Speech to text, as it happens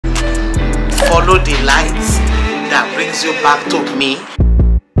follow the light that brings you back to me.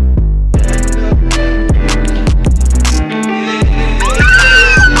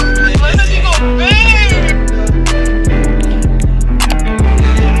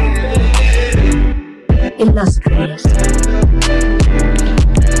 Illustrious.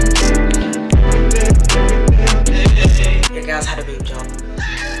 Your girl's had a boob job.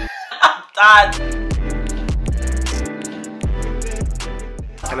 I'm done.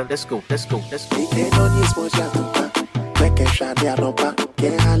 Tell him, let's go, let's go, let's go.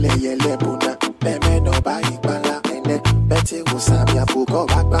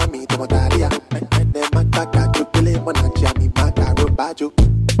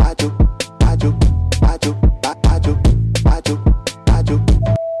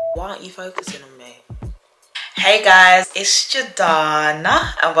 Why aren't you focusing on me? Hey guys, it's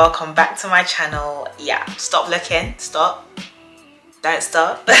Jordanah and welcome back to my channel. Yeah, stop looking, stop. Don't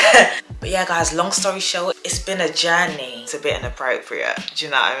stop. But yeah guys, long story short, it's been a journey. It's a bit inappropriate, do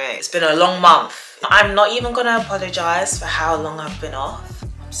you know what I mean? It's been a long month. I'm not even gonna apologize for how long I've been off.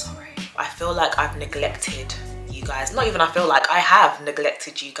 I'm sorry. I feel like I've neglected you guys. Not even I feel like, I have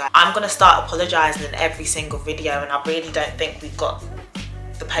neglected you guys. I'm gonna start apologizing in every single video and I really don't think we've got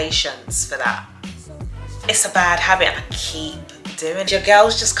the patience for that. It's a bad habit and I keep doing it. Your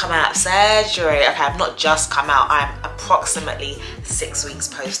girl's just come out of surgery. Okay, I've not just come out, I'm approximately 6 weeks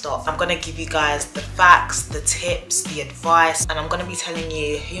post-op. I'm gonna give you guys the facts, the tips, the advice, and I'm gonna be telling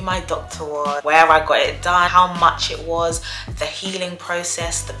you who my doctor was, where I got it done, how much it was, the healing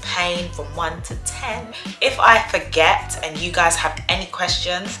process, the pain from 1 to 10. If I forget and you guys have any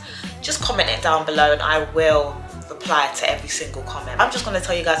questions, just comment it down below and I will reply to every single comment. I'm just going to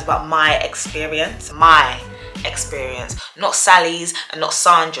tell you guys about my experience, not Sally's and not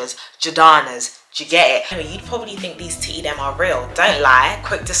Sandra's, Jordanah's. Do you get it? I mean, you'd probably think these TDM are real. Don't lie.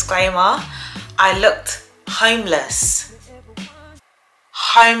 Quick disclaimer, I looked homeless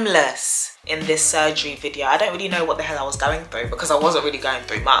in this surgery video. I don't really know what the hell I was going through because I wasn't really going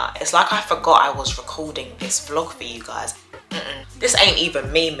through much. It's like I forgot I was recording this vlog for you guys. This ain't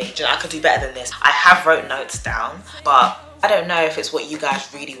even me. Do you know, I could do better than this. I have wrote notes down, but I don't know if it's what you guys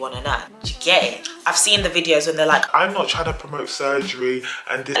really want to know. Do you get it? I've seen the videos when they're like, I'm not trying to promote surgery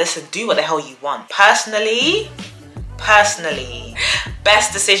and this. Listen, do what the hell you want. Personally,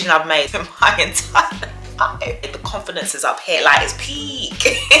 best decision I've made in my entire life. The confidence is up here, like it's peak.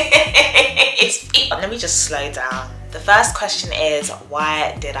 It's peak. Let me just slow down. The first question is,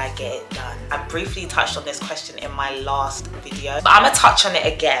 why did I get it done? I briefly touched on this question in my last video, but I'm gonna touch on it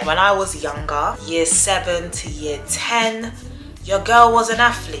again. When I was younger, year 7 to year 10, your girl was an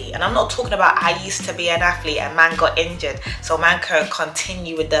athlete. And I'm not talking about I used to be an athlete and man got injured, so man could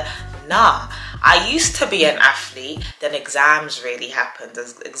continue with the, nah. I used to be an athlete, then exams really happened.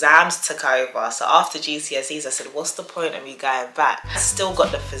 Exams took over. So after GCSEs, I said, what's the point of me going back? I still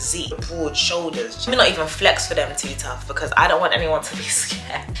got the physique, the broad shoulders. Let me not even flex for them too tough because I don't want anyone to be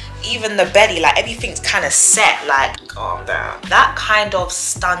scared. Even the belly, like everything's kind of set, like calm down. That kind of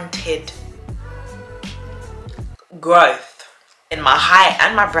stunted growth in my height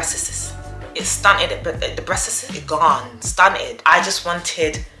and my breasts. It stunted, but the breasts is gone, stunted. I just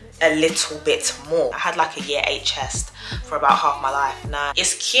wanted a little bit more. I had like a year 8 chest for about half my life. Now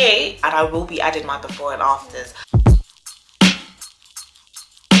it's cute and I will be adding my before and afters.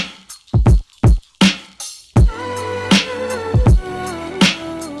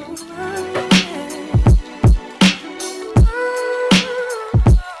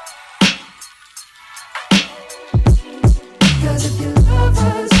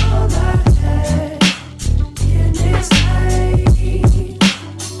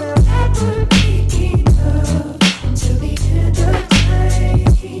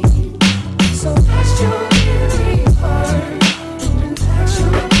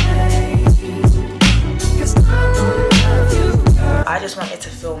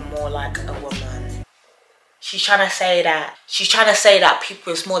 She's trying to say that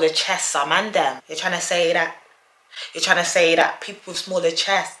people with smaller chests are man them. You're trying to say that people with smaller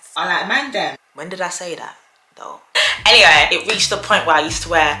chests are like man them. When did I say that though? Anyway, it reached the point where I used to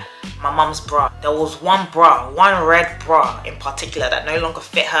wear my mum's bra. There was one red bra in particular that no longer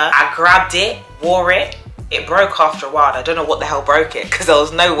fit her. I grabbed it, wore it. It broke after a while. I don't know what the hell broke it because there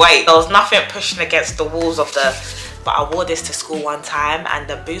was no weight. There was nothing pushing against the walls of the... But I wore this to school one time and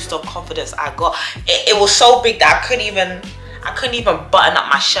the boost of confidence I got, it was so big that I couldn't even button up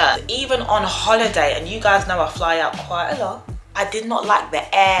my shirt. Even on holiday, and you guys know I fly out quite a lot, I did not like the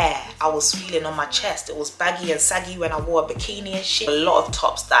air I was feeling on my chest. It was baggy and saggy when I wore a bikini and shit. A lot of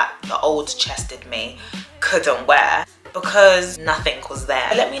tops that the old chested me couldn't wear. because nothing was there.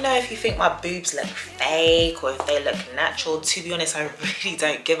 Let me know if you think my boobs look fake or if they look natural. To be honest, I really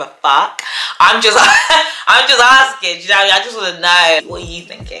don't give a fuck. I'm just I'm just asking, you know, I just want to know, what are you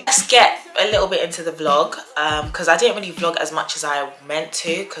thinking? Let's get a little bit into the vlog, because I didn't really vlog as much as I meant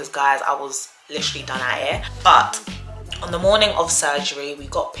to, because guys, I was literally done out here. But on the morning of surgery, we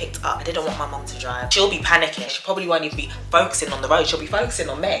got picked up. I didn't want my mum to drive. She'll be panicking. She probably won't even be focusing on the road. She'll be focusing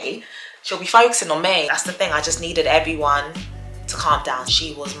on me. She'll be focusing on me. That's the thing. I just needed everyone to calm down.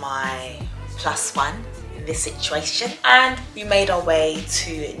 She was my +1 in this situation. And we made our way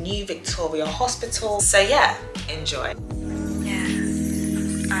to New Victoria Hospital. So yeah, enjoy.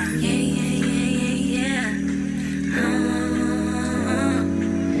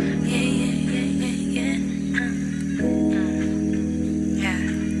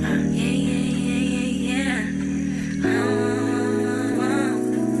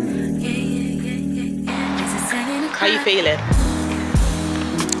 How you feeling?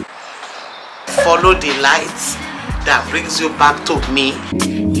 Follow the lights that brings you back to me.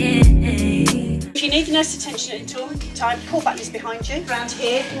 If you need nurse attention at all, time, pull back this behind you. Around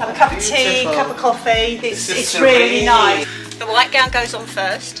here, have a cup of tea, cup of coffee. It's really nice. The white gown goes on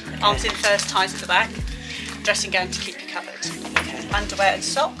first, arms in first, ties at the back. Dressing gown to keep you covered. Okay. Underwear and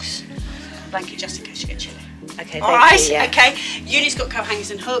socks. Blanket just in case you get chilly. Okay, all right. You, yeah. Okay. Uni's got coat hangers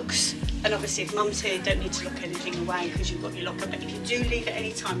and hooks. And obviously if mum's here, don't need to lock anything away because you've got your locker. But if you do leave at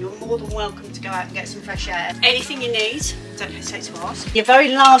any time, you're more than welcome to go out and get some fresh air. Anything you need, don't hesitate to ask. Your very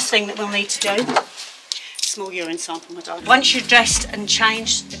last thing that we'll need to do, small urine sample, my darling. Once you're dressed and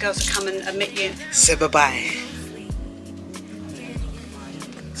changed, the girls will come and admit you. Say bye-bye.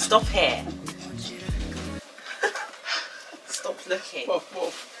 Stop here. Stop looking. Puff,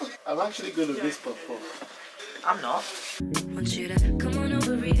 puff. I'm actually going to miss puff, puff. I'm not. Want you to come on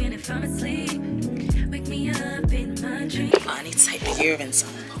over even if I'm asleep. Wake me up in my dream. I need to take the urine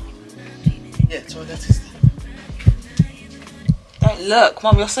sample. Yeah, so that is. Don't look,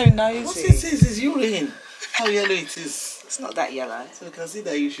 Mum, you're so nosy. What this is urine. How yellow it is. It's not that yellow. So you can see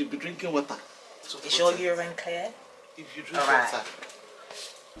that you should be drinking water. Is your urine clear? If you drink right. water,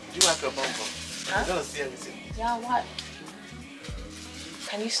 do you wipe your bum? Huh? You're gonna see everything. Yeah, what?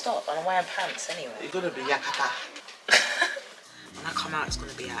 Can you stop? I'm wearing pants anyway. You're gonna be yakata. When I come out, it's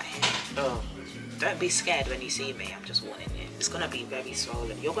gonna be out here. Oh. Don't be scared when you see me, I'm just warning you. It's gonna be very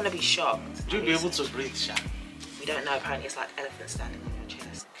swollen. You're gonna be shocked. Do you be able to breathe, Sha? We don't know, apparently it's like elephant standing on your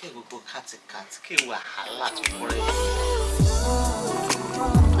chest. Okay, we'll go cat. Okay, we're halat for it.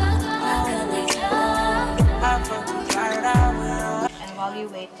 And while you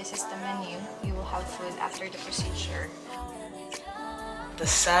wait, this is the menu. You will have food after the procedure. The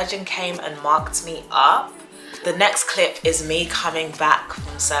surgeon came and marked me up. The next clip is me coming back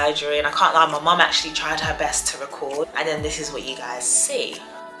from surgery, and I can't lie, my mum actually tried her best to record, and then this is what you guys see.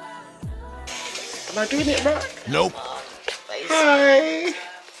 Am I doing it right? Nope. Hi.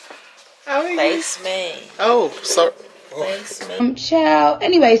 How are you? Face me. Oh, sorry. Face me. Ciao.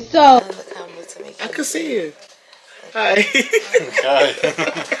 Anyway, so Turn the camera to me. I can see you. Hi. Hi.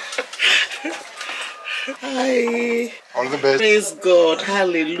 Hi. All the best. Praise God.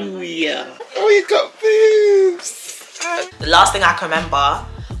 Hallelujah. Oh, you got boobs. The last thing I can remember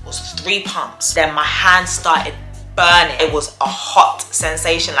was 3 pumps. Then my hand started burning. It was a hot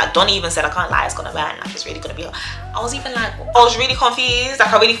sensation. Like Donnie even said, I can't lie, it's gonna burn. Like it's really gonna be hot. I was even like, I was really confused.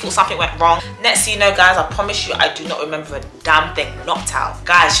 Like I really thought something went wrong. Next thing you know, guys, I promise you, I do not remember a damn thing. Knocked out.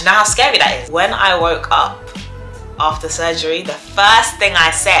 Guys, you know how scary that is? When I woke up after surgery, the first thing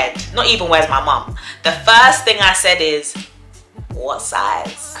I said, not even where's my mum, the first thing I said is, what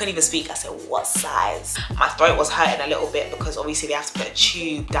size? Couldn't even speak. I said, what size? My throat was hurting a little bit because obviously they have to put a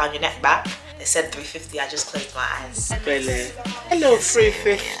tube down your neck back. They said 350, I just closed my eyes. Really? Hello,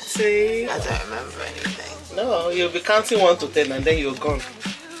 350. I don't remember anything. No, you'll be counting 1 to 10 and then you're gone.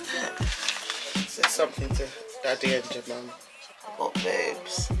 Say something to Daddy and your mom. Got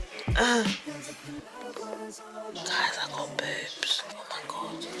boobs. Guys, I got boobs. Oh my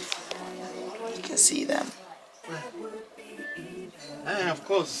god. You can see them. Of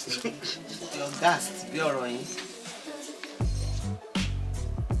course. You're gassed. You're right.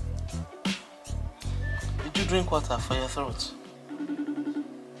 Did you drink water for your throat?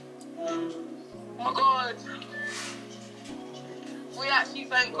 Oh my god. We actually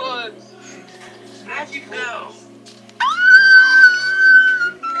thank God. How do you feel?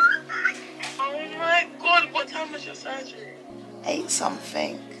 Oh my god, what time was your surgery? 8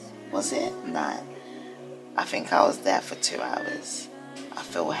 something. Was it? 9. I think I was there for 2 hours. I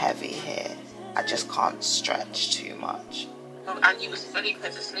feel heavy here. I just can't stretch too much. And you was fully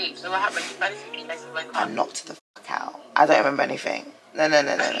put to sleep, so what happened? You fell asleep and you woke up? I knocked the fuck out. I don't remember anything. No.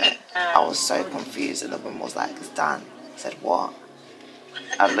 I was so confused and the woman was like, it's done. I said, what?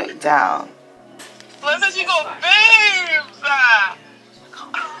 I looked down. Look at you got boobs! I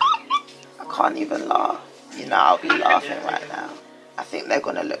can't even laugh. You know, I'll be laughing right now. I think they're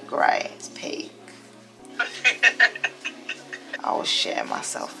gonna look great. It's peak. I was shitting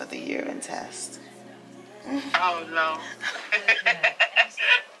myself for the urine test. Oh no.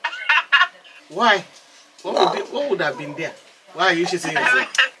 Why? What would have been there? Why are you shitting yourself?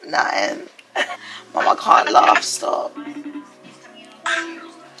 Nothing. Mom, I can't laugh, stop.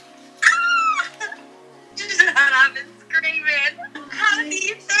 I've been screaming. How do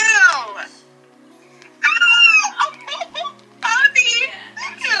you feel? How do you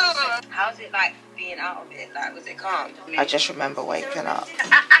feel? How's it like being out of it? Like, was it calm? I just remember waking up.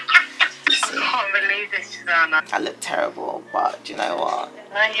 I can't believe this, Giannas. I look terrible, but do you know what?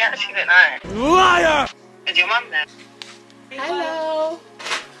 No, you actually look nice. Liar! Is your mum there? Hello.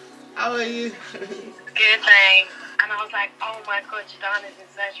 How are you? Good, thanks. And I was like, oh my god, Jordanah's in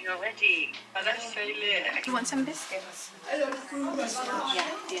surgery already. Oh, that's so lit. You want some biscuits? Yeah,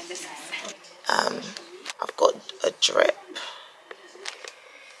 doing biscuits. I've got a drip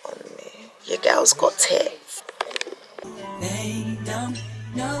on me. Your girl's got tits. They don't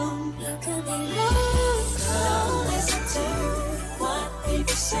know. Look at they look. Don't listen to what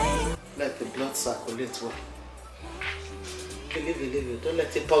people say. Let the blood circulate well. Leave it. Don't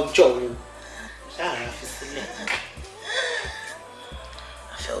let it puncture you. I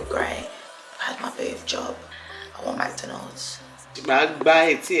feel great. I've had my boob job. I want McDonald's.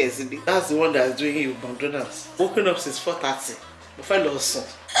 That's the one that's doing you McDonald's. Woken up since 4:30. My friend also.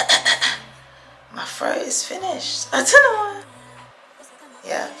 My throat is finished. I don't know.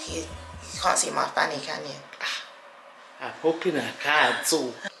 Yeah, you can't see my fanny, can you? I'm hoping I can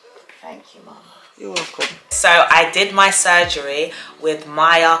too. Thank you, Mom. You're welcome. So I did my surgery with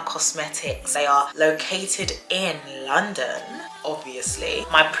MYA Cosmetics. They are located in London, obviously.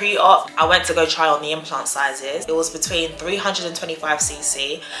 My pre-op, I went to go try on the implant sizes. It was between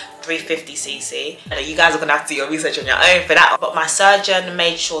 325cc, 350cc. I know you guys are gonna have to do your research on your own for that. But my surgeon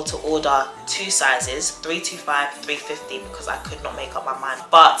made sure to order 2 sizes, 325, 350, because I could not make up my mind.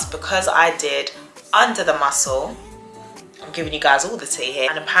 But because I did under the muscle, I'm giving you guys all the tea here,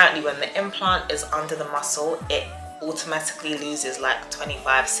 and apparently when the implant is under the muscle, it automatically loses like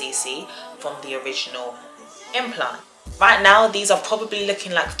 25cc from the original implant. Right now these are probably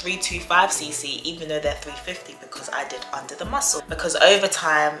looking like 325cc even though they're 350 because I did under the muscle. Because over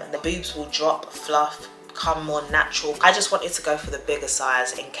time the boobs will drop, fluff, become more natural. I just wanted to go for the bigger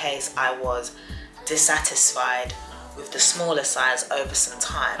size in case I was dissatisfied with the smaller size over some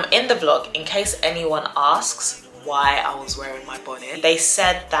time. In the vlog, in case anyone asks why I was wearing my bonnet, they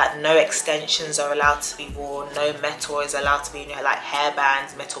said that no extensions are allowed to be worn, no metal is allowed to be, you know, like hair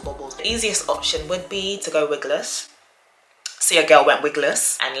bands, metal bubbles. The easiest option would be to go wigless. So your girl went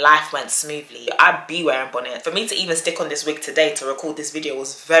wigless and life went smoothly. I'd be wearing bonnet. For me to even stick on this wig today to record this video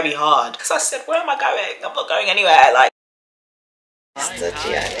was very hard because I said, where am I going? I'm not going anywhere. Like, Mr.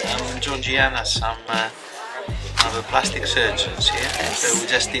 Giannas. I'm Giannas. I'm a plastic surgeon here. So we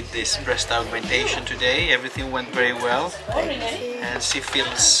just did this breast augmentation today. Everything went very well. And she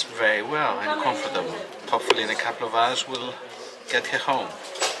feels very well and comfortable. Hopefully in a couple of hours we'll get her home.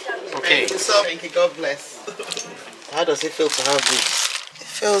 Okay. Thank you, God bless. How does it feel to have this? It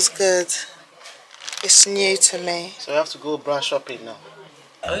feels good. It's new to me. So you have to go bra shopping now.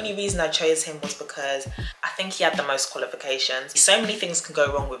 The only reason I chose him was because I think he had the most qualifications. So many things can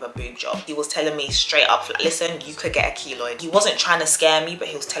go wrong with a boob job. He was telling me straight up, listen, you could get a keloid. He wasn't trying to scare me, but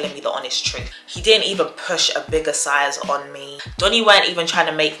he was telling me the honest truth. He didn't even push a bigger size on me. Donnie weren't even trying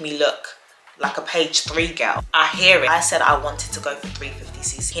to make me look like a page 3 girl. I hear it. I said I wanted to go for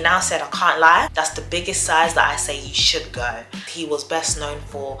 350cc. He now said, I can't lie, that's the biggest size that I say you should go. He was best known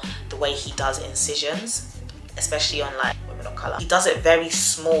for the way he does incisions, especially on like women of colour. He does it very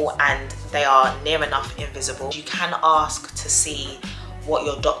small and they are near enough invisible. You can ask to see what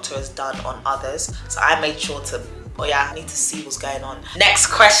your doctor has done on others. So I made sure to, oh yeah, I need to see what's going on. Next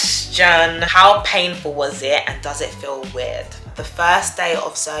question, how painful was it and does it feel weird? The first day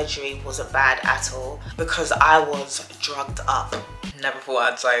of surgery wasn't bad at all because I was drugged up. Never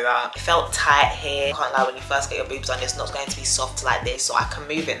thought I'd say that. It felt tight here. Can't lie, when you first get your boobs done, it's not going to be soft like this, so I can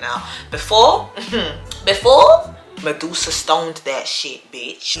move it now. Before, Medusa stoned that shit,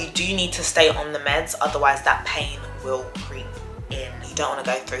 bitch. You do need to stay on the meds, otherwise that pain will creep in. You don't want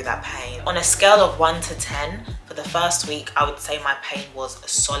to go through that pain. On a scale of 1 to 10, for the first week, I would say my pain was a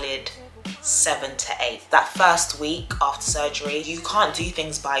solid 7 to 8. That first week after surgery, you can't do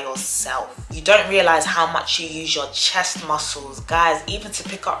things by yourself. You don't realize how much you use your chest muscles, guys, even to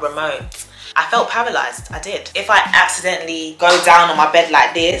pick up remotes. I felt paralyzed, I did. If I accidentally go down on my bed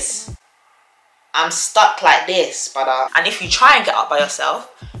like this, I'm stuck like this, brother. And if you try and get up by yourself,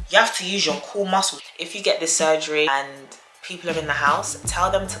 you have to use your core muscles. If you get this surgery and people are in the house,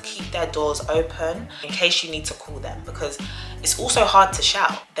 tell them to keep their doors open in case you need to call them, because it's also hard to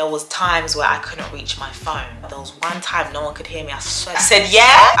shout. There was times where I couldn't reach my phone. There was one time no one could hear me. I swear. I said,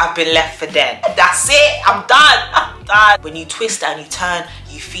 yeah, I've been left for dead. That's it, I'm done, I'm done. When you twist and you turn,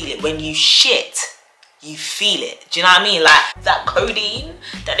 you feel it. When you shit, you feel it. Do you know what I mean? Like that codeine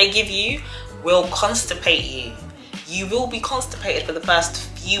that they give you will constipate you. You will be constipated for the first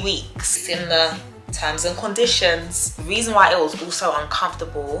few weeks. In the terms and conditions. The reason why it was also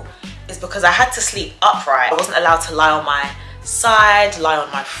uncomfortable is because I had to sleep upright. I wasn't allowed to lie on my side, lie on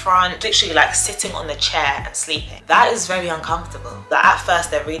my front, literally like sitting on the chair and sleeping. That is very uncomfortable. Like at first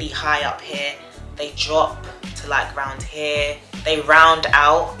they're really high up here, they drop to like round here, they round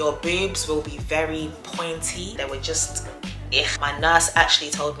out. Your boobs will be very pointy. They were just, my nurse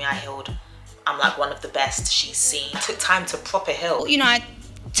actually told me I healed. I'm like one of the best she's seen. It took time to proper heal. You know, I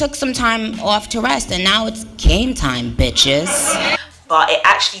took some time off to rest and now it's game time, bitches. But it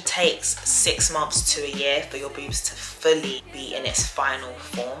actually takes 6 months to a year for your boobs to fully be in its final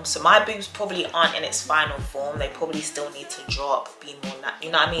form. So my boobs probably aren't in its final form. They probably still need to drop, be more,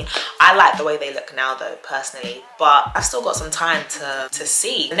 you know what I mean? I like the way they look now though, personally, but I've still got some time to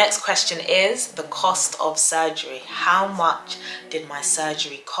see. The next question is the cost of surgery. How much did my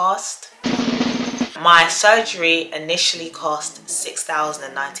surgery cost? My surgery initially cost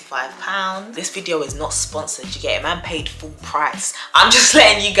 £6,095. This video is not sponsored, you get it? Man paid full price. I'm just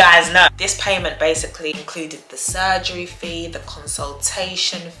letting you guys know. This payment basically included the surgery fee, the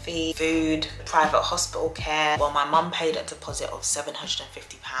consultation fee, food, private hospital care. Well, my mum paid a deposit of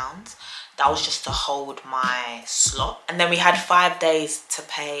 £750. That was just to hold my slot. And then we had 5 days to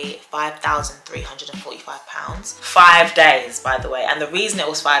pay £5,345. 5 days, by the way. And the reason it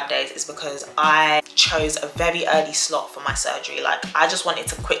was 5 days is because I chose a very early slot for my surgery. Like, I just wanted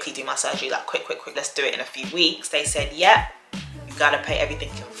to quickly do my surgery, like quick, let's do it in a few weeks. They said, yeah, you gotta pay everything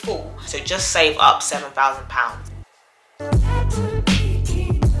in full. So just save up £7,000.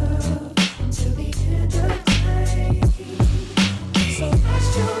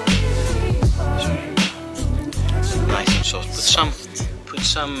 So put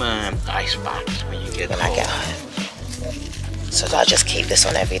some ice bags when you get home. When I get home. So do I just keep this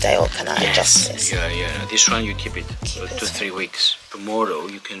on every day or can I adjust this? Yeah. This one you keep it for 2 to 3 weeks. Tomorrow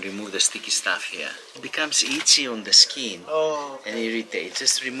you can remove the sticky stuff here. It becomes itchy on the skin and irritates.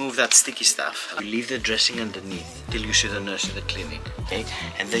 Just remove that sticky stuff. You leave the dressing underneath till you see the nurse in the clinic. Okay?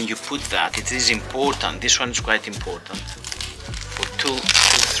 And then you put that. It is important. This one is quite important. For 2 to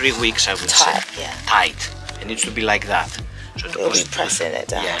 3 weeks, I would say. Yeah. Tight. It needs to be like that. So you'll be pressing it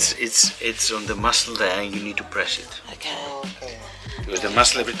down. Yes, it's on the muscle there and you need to press it. Okay. Because the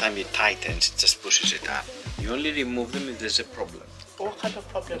muscle, every time it tightens, it just pushes it up. You only remove them if there's a problem. What kind of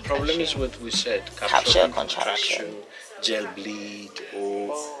problem? The problem is what we said. Capsule contraction. Gel bleed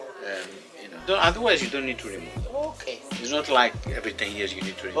or, you know. Otherwise, you don't need to remove them. Okay. It's not like every 10 years you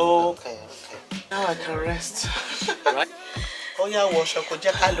need to remove them. Okay. Now I can rest. Right? Oh yeah, wash up. You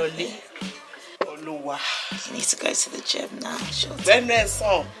need to go to the gym now, sure. Then there's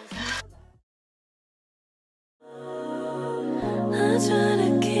some. I try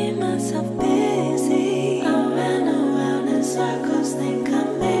to keep myself busy. I ran around in circles, think I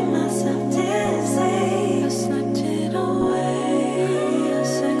made myself dizzy. I slept it away, I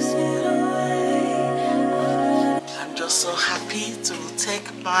sexed it away. I'm just so happy to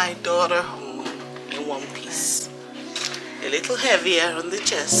take my daughter home in one piece. A little heavier on the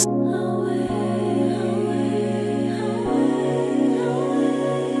chest.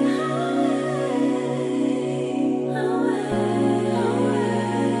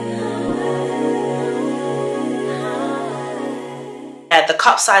 The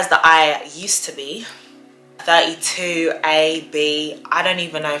cup size that I used to be, 32A, B, I don't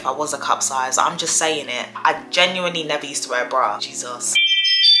even know if I was a cup size. I'm just saying it. I genuinely never used to wear a bra. Jesus.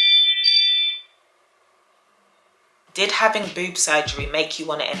 Did having boob surgery make you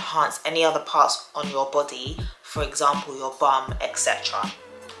want to enhance any other parts on your body? For example, your bum, etc.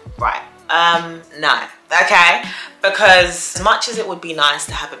 Right. No. Okay. Because as much as it would be nice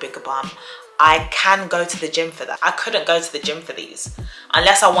to have a bigger bum, I can go to the gym for that. I couldn't go to the gym for these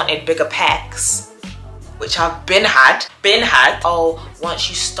unless I wanted bigger pecs, which I've been had. Oh, once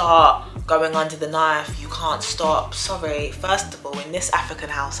you start going under the knife, you can't stop. Sorry, first of all, in this African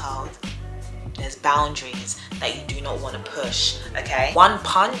household, there's boundaries that you do not want to push, okay? One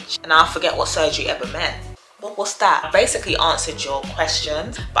punch, and I forget what surgery ever meant. What's that? I basically answered your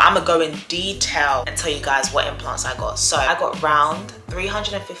questions, but I'm gonna go in detail and tell you guys what implants I got. So I got round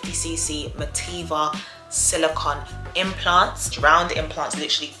 350cc Motiva silicone implants. Round implants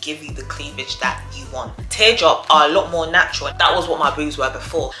literally give you the cleavage that you want. Teardrop are a lot more natural. That was what my boobs were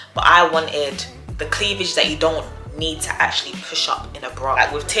before, but I wanted the cleavage that you don't need to actually push up in a bra.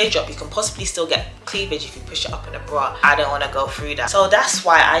 Like with teardrop, you can possibly still get cleavage if you push it up in a bra. I don't want to go through that, so that's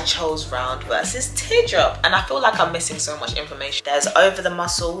why I chose round versus teardrop. And I feel like I'm missing so much information. There's over the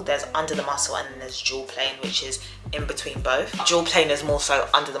muscle, there's under the muscle, and then there's dual plane, which is in between both. Dual plane is more so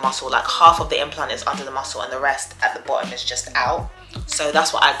under the muscle, like half of the implant is under the muscle and the rest at the bottom is just out. So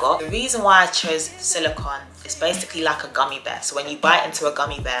that's what I got. The reason why I chose silicone is basically like a gummy bear. So when you bite into a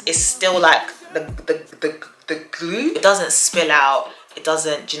gummy bear, it's still like the glue. It doesn't spill out. It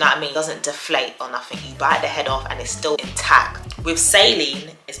doesn't, do you know what I mean? It doesn't deflate or nothing. You bite the head off and it's still intact. With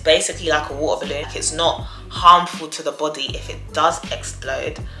saline, it's basically like a water balloon. It's not harmful to the body if it does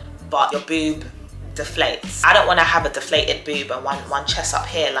explode, but your boob deflates. I don't want to have a deflated boob and one chest up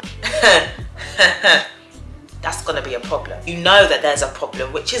here like that's gonna be a problem. You know that there's a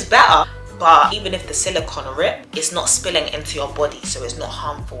problem, which is better, but even if the silicone rip, it's not spilling into your body, so it's not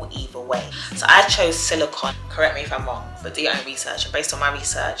harmful either way. So I chose silicone. Correct me if I'm wrong, but do your own research. And based on my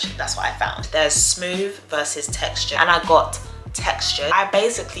research, that's what I found. There's smooth versus texture, and I got texture. I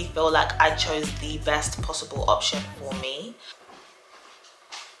basically feel like I chose the best possible option for me.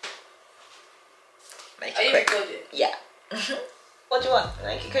 Make it quick. Yeah. What do you want?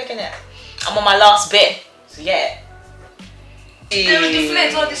 Make it quick, innit? I'm on my last bit, so yeah.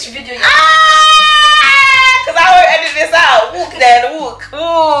 Deflate all this video. Cause I won't edit this out. Walk then, walk.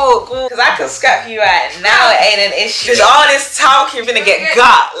 Cause I can scrap you right now. It ain't an issue. Cause all this talk you're gonna get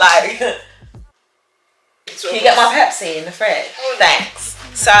gut. Like, can you get my Pepsi in the fridge? Thanks.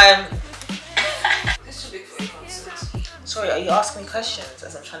 So, This should be for your concert. sorry, are you asking me questions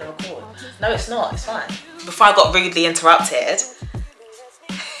as I'm trying to record? No, it's not. It's fine. Before I got rudely interrupted.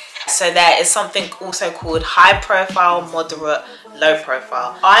 So there is something also called high profile, moderate, low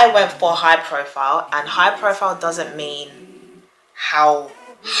profile. I went for high profile, and high profile doesn't mean how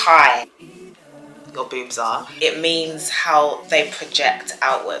high your boobs are. It means how they project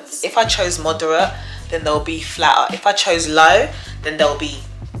outwards. If I chose moderate, then they'll be flatter. If I chose low, then they'll be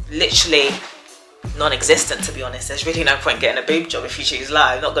literally non-existent, to be honest. There's really no point getting a boob job if you choose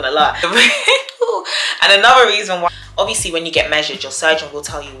low, not gonna lie. And another reason why, obviously when you get measured, your surgeon will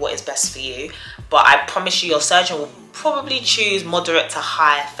tell you what is best for you, but I promise you your surgeon will probably choose moderate to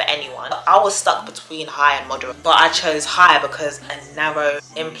high for anyone. I was stuck between high and moderate, but I chose high because a narrow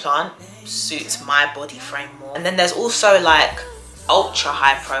implant suits my body frame more. And then there's also like ultra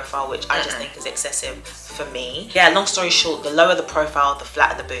high profile, which I just think is excessive for me. Yeah, long story short, the lower the profile, the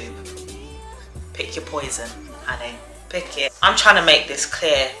flatter the boob. Pick your poison, honey. Pick it. I'm trying to make this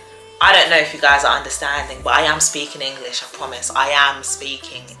clear. I don't know if you guys are understanding, but I am speaking English, I promise. I am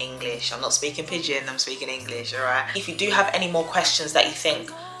speaking English. I'm not speaking pidgin, I'm speaking English, alright? If you do have any more questions that you think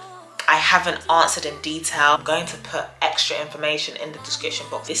I haven't answered in detail, I'm going to put extra information in the description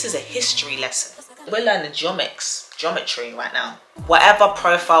box. This is a history lesson. We're learning geometry right now. Whatever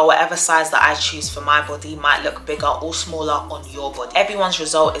profile, whatever size that I choose for my body might look bigger or smaller on your body. Everyone's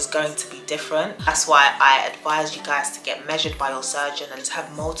result is going to be different. That's why I advise you guys to get measured by your surgeon and to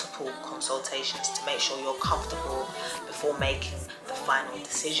have multiple consultations to make sure you're comfortable before making the final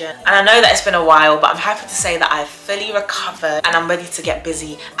decision. And I know that it's been a while, but I'm happy to say that I've fully recovered and I'm ready to get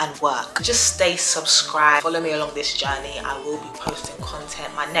busy and work. Just stay subscribed, follow me along this journey. I will be posting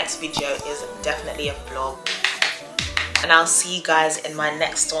content. My next video is definitely a vlog, and I'll see you guys in my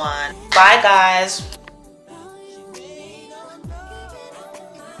next one. Bye guys.